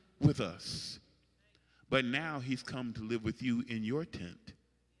tabernacling with us. But now he's come to live with you in your tent,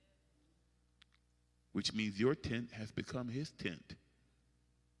 which means your tent has become his tent.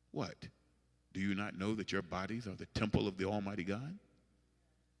 What? Do you not know that your bodies are the temple of the Almighty God?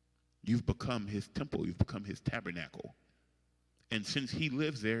 You've become his temple. You've become his tabernacle. And since he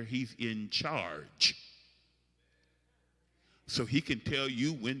lives there, he's in charge. So he can tell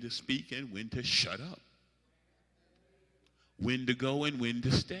you when to speak and when to shut up, when to go and when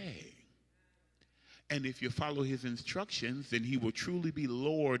to stay. And if you follow his instructions, then he will truly be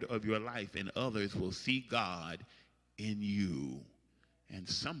Lord of your life, and others will see God in you, and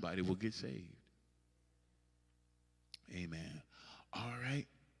somebody will get saved. Amen. All right.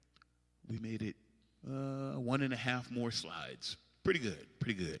 We made it 1.5 more slides. Pretty good.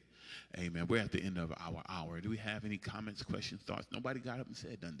 Pretty good. Amen. We're at the end of our hour. Do we have any comments, questions, thoughts? Nobody got up and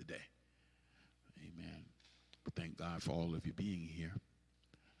said none today. Amen. But thank God for all of you being here.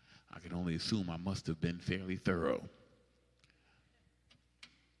 I can only assume I must have been fairly thorough.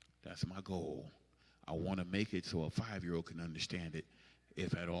 That's my goal. I want to make it so a 5-year-old can understand it,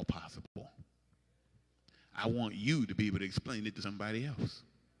 if at all possible. I want you to be able to explain it to somebody else.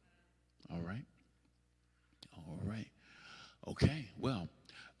 All right? All right. Okay, well,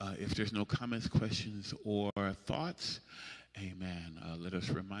 if there's no comments, questions, or thoughts, amen, let us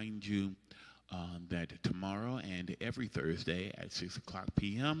remind you that tomorrow and every Thursday at 6 o'clock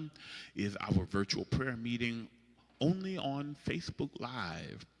p.m. is our virtual prayer meeting only on Facebook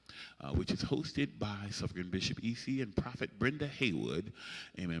Live, which is hosted by Suffragan Bishop E.C. and Prophet Brenda Haywood.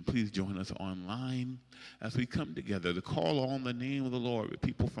 Amen. Please join us online as we come together to call on the name of the Lord with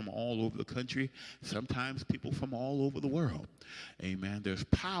people from all over the country, sometimes people from all over the world. Amen. There's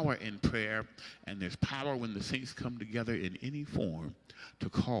power in prayer, and there's power when the saints come together in any form to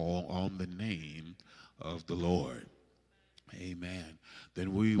call on the name of the Lord. Amen.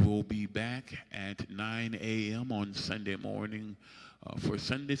 Then we will be back at 9 a.m. on Sunday morning for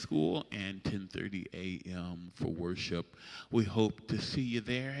Sunday school and 10:30 a.m. for worship. We hope to see you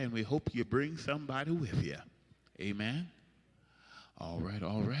there, and we hope you bring somebody with you. Amen. All right,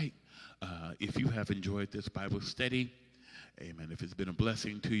 all right. If you have enjoyed this Bible study, amen, if it's been a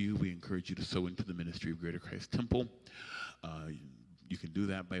blessing to you, we encourage you to sow into the ministry of Greater Christ Temple. You can do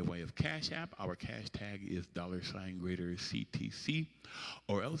that by way of Cash App. Our cash tag is $GreaterCTC.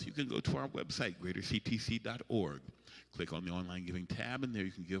 Or else you can go to our website, greaterctc.org. Click on the online giving tab, and there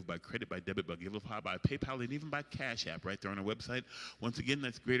you can give by credit, by debit, by Givelify, by PayPal, and even by Cash App right there on our website. Once again,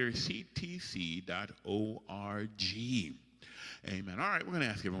 that's greaterctc.org. Amen. All right, we're going to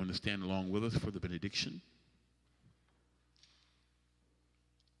ask everyone to stand along with us for the benediction.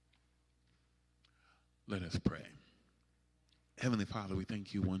 Let us pray. Heavenly Father, we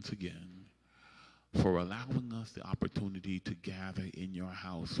thank you once again for allowing us the opportunity to gather in your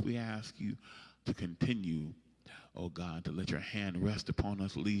house. We ask you to continue, oh God, to let your hand rest upon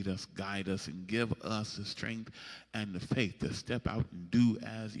us, lead us, guide us, and give us the strength and the faith to step out and do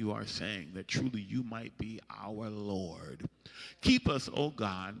as you are saying, that truly you might be our Lord. Keep us, oh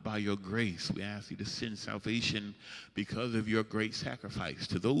God, by your grace. We ask you to send salvation because of your great sacrifice.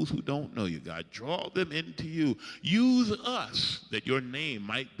 To those who don't know you, God, draw them into you. Use us that your name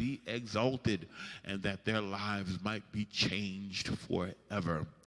might be exalted and that their lives might be changed forever.